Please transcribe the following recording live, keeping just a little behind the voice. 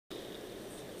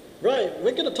Right,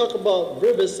 we're going to talk about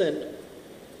rivers and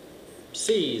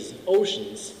seas,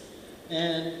 oceans,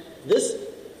 and this,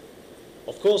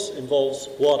 of course, involves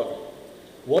water.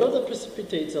 Water that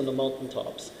precipitates on the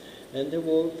mountaintops, and they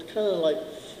will kind of like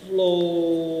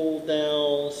flow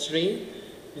downstream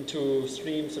into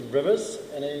streams and rivers,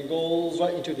 and then it goes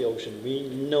right into the ocean. We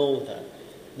know that.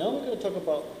 Now we're going to talk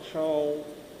about how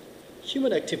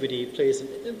human activity plays an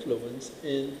influence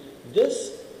in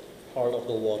this part of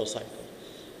the water cycle.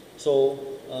 So,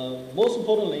 most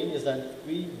importantly is that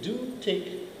we do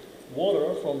take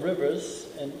water from rivers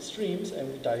and streams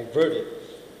and we divert it.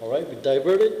 All right, we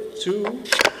divert it to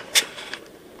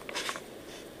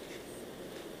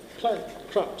plant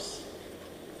crops,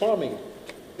 farming,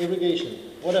 irrigation,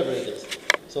 whatever it is.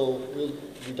 So we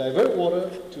divert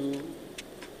water to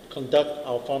conduct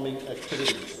our farming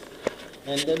activities.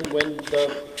 And then when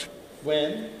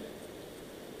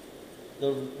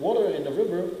the water in the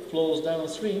river flows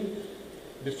downstream,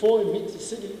 before it meets the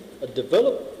city, a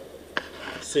developed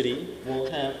city will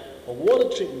have a water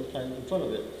treatment plant in front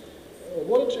of it. A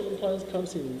water treatment plant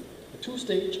comes in a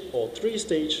 2-stage or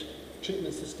 3-stage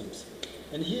treatment systems.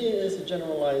 And here is a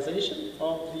generalization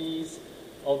of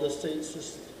the state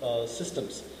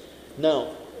systems. Now,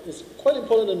 it's quite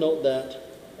important to note that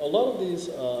a lot of these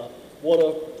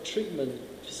water treatment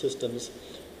systems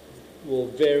will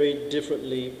vary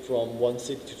differently from one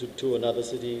city to another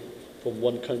city, from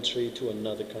one country to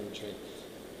another country.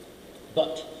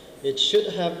 But it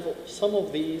should have some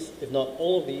of these, if not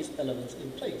all of these elements in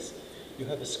place. You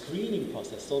have a screening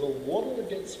process. So the water that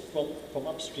gets from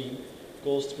upstream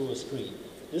goes through a screen.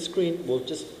 This screen will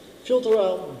just filter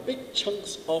out big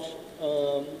chunks of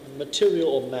material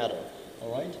or matter,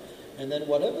 all right? And then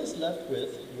whatever is left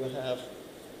with, you have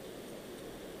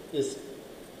is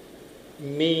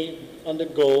may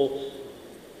undergo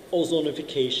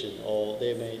ozonification, or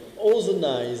they may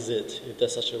ozonize it, if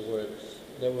there's such a word.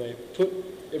 They may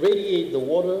irradiate the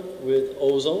water with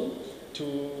ozone to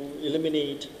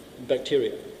eliminate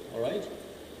bacteria, all right?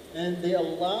 And they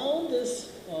allow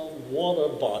this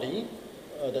water body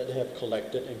that they have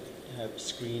collected and have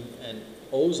screened and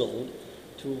ozoned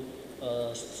to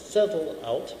settle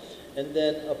out, and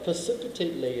then a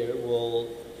precipitate layer will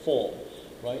form,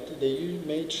 right? You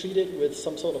may treat it with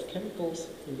some sort of chemicals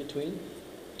in between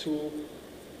to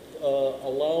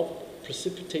allow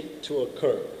precipitate to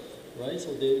occur, right?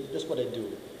 So that's what they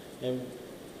do. And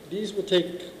these will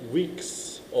take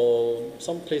weeks, or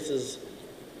some places,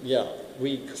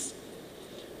 weeks.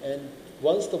 And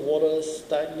once the water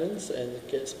stagnates and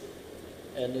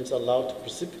it's allowed to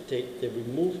precipitate, they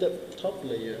remove that top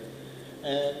layer,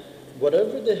 and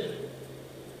whatever they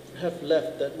have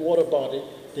left, that water body,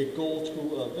 they go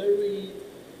through a very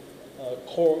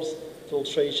coarse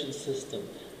filtration system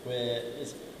where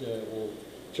they will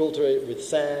filter it with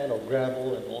sand or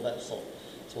gravel and all that sort.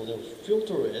 So they'll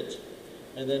filter it,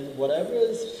 and then whatever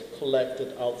is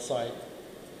collected outside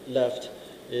left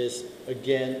is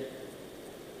again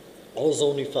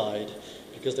ozonified,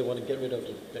 because they want to get rid of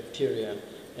the bacteria.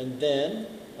 And then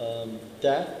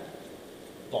that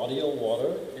body of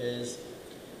water is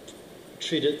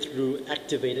treated through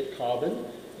activated carbon.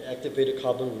 The activated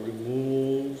carbon will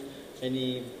remove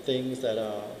any things that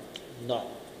are not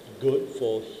good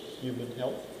for human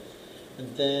health.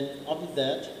 And then after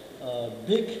that,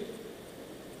 big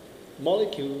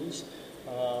molecules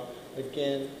are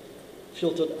again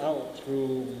filtered out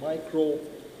through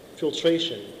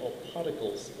microfiltration or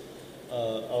particles,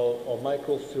 or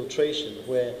microfiltration,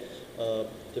 where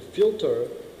the filter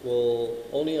will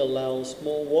only allow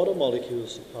small water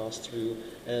molecules to pass through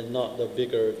and not the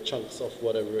bigger chunks of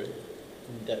whatever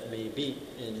that may be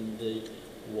in the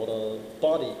water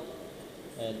body.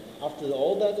 And after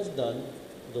all that is done,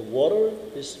 the water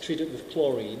is treated with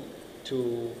chlorine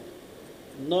to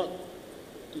not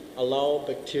allow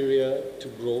bacteria to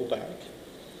grow back.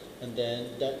 And then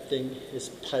that thing is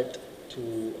piped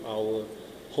to our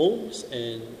homes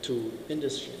and to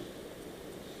industry.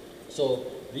 So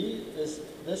this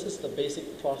is the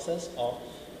basic process of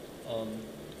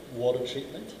water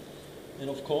treatment. And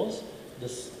of course,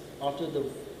 after the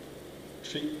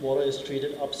water is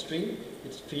treated upstream,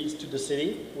 it feeds to the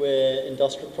city, where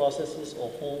industrial processes or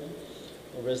home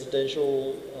or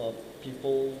residential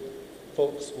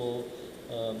folks will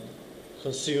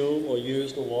consume or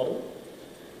use the water.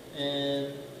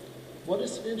 And what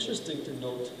is interesting to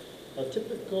note, a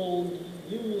typical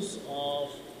use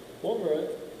of water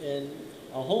in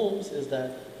our homes is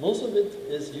that most of it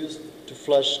is used to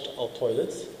flush our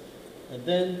toilets and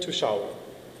then to shower.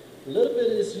 A little bit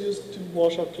is used to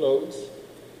wash our clothes,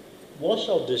 wash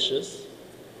our dishes,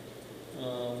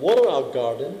 water our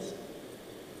gardens,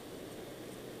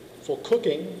 for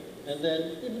cooking, and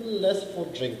then even less for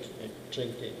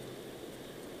drinking.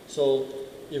 So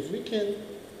if we can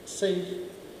save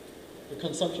the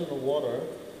consumption of water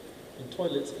in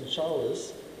toilets and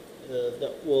showers,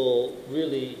 that will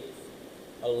really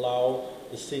allow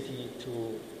the city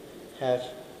to have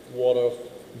water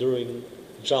during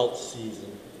drought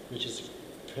season, which is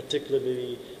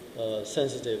particularly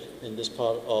sensitive in this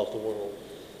part of the world,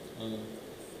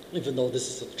 even though this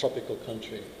is a tropical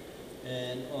country.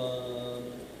 And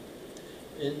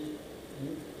in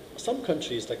some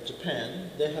countries like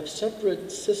Japan, they have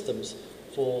separate systems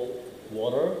for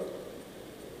water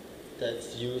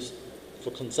that's used for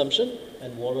consumption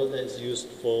and water that's used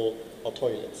for our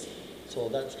toilets. So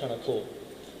that's kind of cool,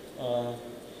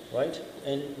 right?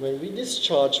 And when we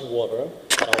discharge water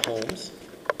at our homes,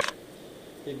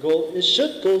 it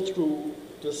should go through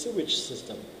the sewage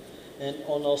system. And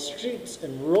on our streets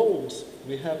and roads,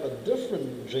 we have a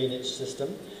different drainage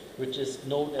system, which is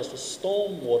known as the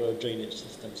stormwater drainage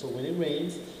system. So when it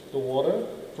rains, the water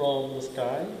from the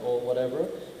sky or whatever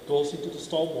goes into the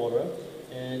stormwater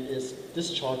and is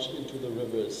discharged into the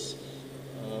rivers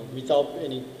without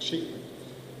any treatment.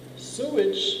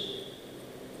 Sewage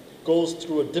goes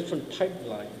through a different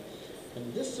pipeline,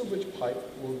 and this sewage pipe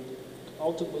will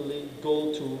ultimately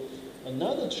go to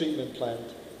another treatment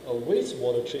plant, a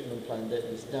wastewater treatment plant that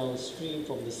is downstream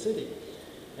from the city.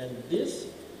 And this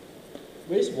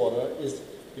wastewater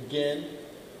again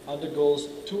undergoes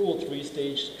 2 or 3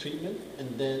 stage treatment,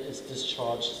 and then it's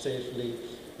discharged safely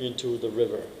into the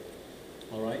river.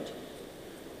 All right.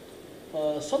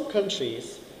 Some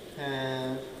countries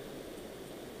have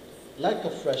lack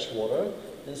of fresh water,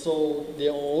 and so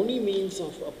their only means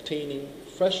of obtaining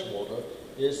fresh water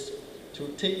is to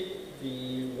take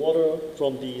the water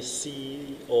from the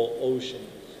sea or ocean.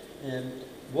 And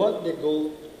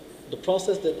the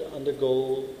process that they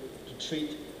undergo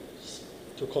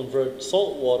to convert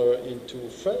salt water into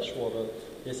fresh water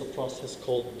is a process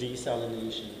called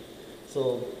desalination.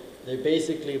 So they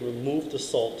basically remove the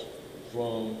salt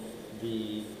from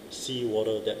the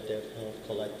seawater that they have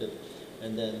collected.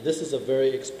 And then this is a very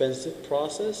expensive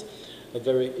process, a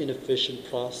very inefficient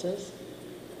process,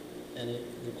 and it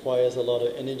requires a lot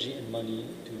of energy and money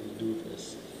to do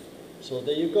this. So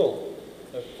there you go,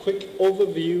 a quick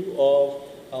overview of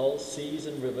our seas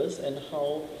and rivers and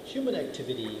how human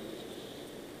activity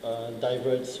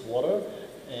diverts water,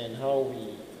 and how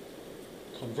we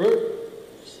convert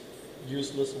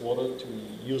useless water to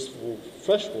useful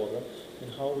fresh water,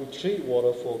 and how we treat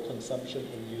water for consumption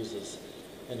and uses,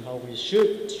 and how we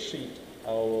should treat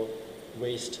our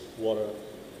waste water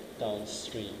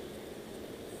downstream.